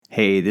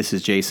Hey, this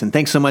is Jason.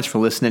 Thanks so much for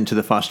listening to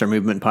the Foster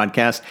Movement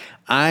Podcast.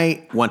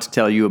 I want to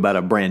tell you about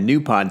a brand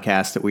new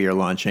podcast that we are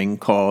launching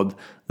called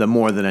the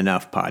More Than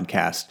Enough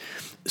Podcast.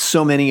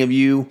 So many of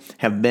you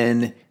have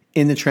been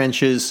in the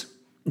trenches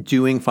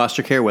doing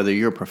foster care, whether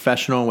you're a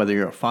professional, whether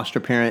you're a foster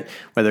parent,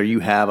 whether you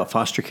have a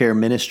foster care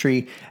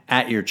ministry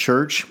at your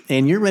church,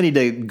 and you're ready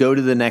to go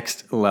to the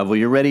next level.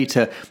 You're ready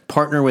to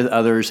partner with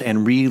others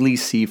and really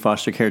see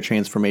foster care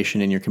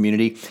transformation in your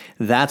community.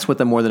 That's what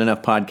the More Than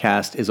Enough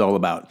podcast is all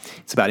about.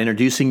 It's about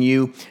introducing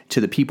you to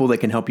the people that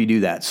can help you do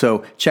that.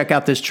 So check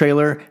out this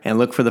trailer and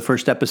look for the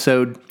first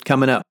episode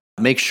coming up.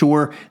 Make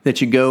sure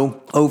that you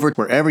go over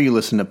wherever you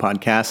listen to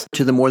podcasts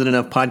to the More Than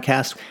Enough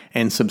podcast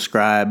and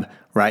subscribe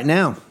right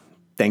now.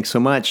 Thanks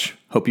so much.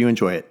 Hope you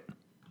enjoy it.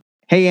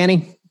 Hey,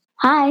 Annie.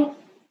 Hi.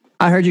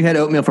 I heard you had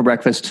oatmeal for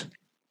breakfast.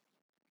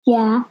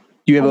 Yeah.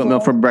 You have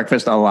oatmeal for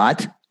breakfast a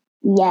lot?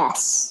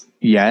 Yes.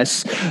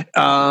 Yes.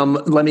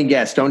 Let me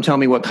guess. Don't tell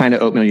me what kind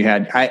of oatmeal you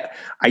had.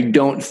 I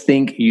don't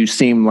think you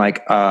seem like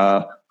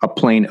a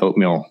plain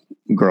oatmeal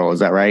girl. Is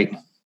that right?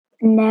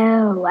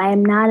 No, I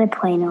am not a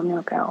plain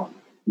oatmeal girl.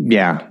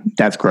 Yeah,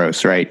 that's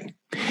gross, right?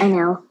 I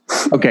know.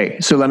 Okay,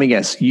 so let me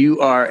guess. You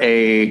are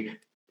a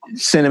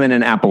cinnamon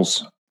and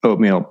apples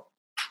oatmeal.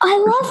 I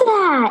love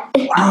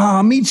that.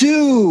 Ah, me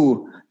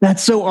too.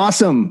 That's so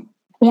awesome.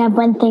 We have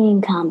one thing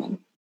in common.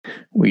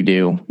 We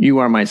do. You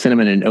are my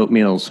cinnamon and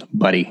oatmeal's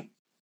buddy.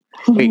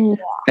 Wait, Yeah.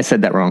 I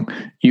said that wrong.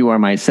 You are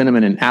my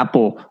cinnamon and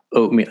apple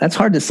oatmeal. That's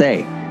hard to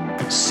say.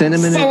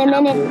 Cinnamon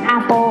and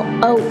apple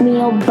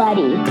oatmeal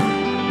buddy.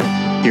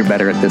 You're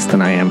better at this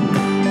than I am.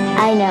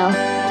 I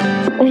know.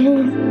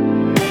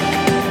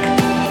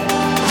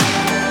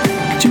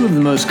 Two of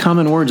the most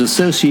common words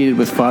associated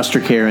with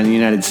foster care in the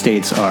United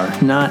States are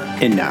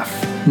not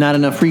enough. Not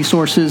enough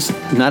resources,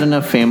 not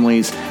enough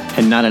families,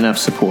 and not enough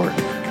support.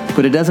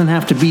 But it doesn't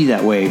have to be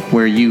that way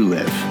where you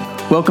live.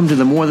 Welcome to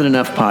the More Than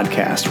Enough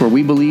podcast, where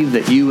we believe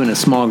that you and a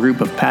small group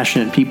of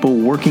passionate people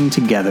working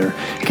together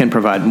can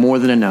provide more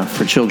than enough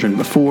for children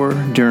before,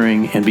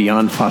 during, and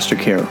beyond foster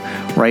care,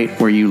 right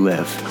where you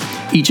live.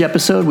 Each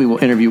episode, we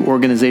will interview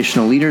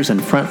organizational leaders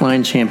and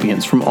frontline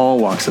champions from all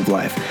walks of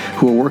life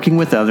who are working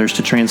with others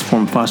to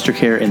transform foster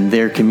care in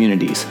their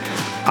communities.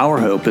 Our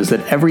hope is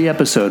that every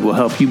episode will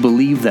help you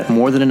believe that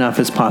more than enough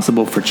is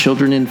possible for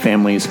children and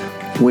families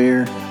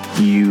where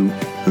you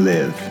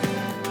live.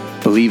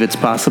 Believe it's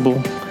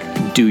possible.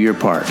 Do your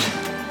part.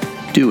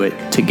 Do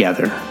it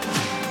together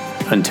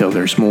until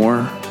there's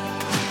more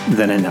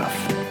than enough.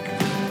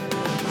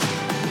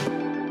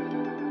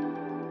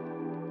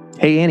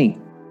 Hey, Annie.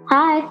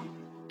 Hi.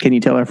 Can you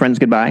tell our friends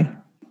goodbye?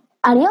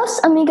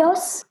 Adios,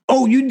 amigos.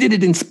 Oh, you did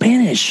it in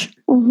Spanish.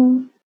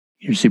 Mm-hmm.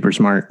 You're super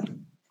smart.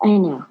 I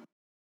know.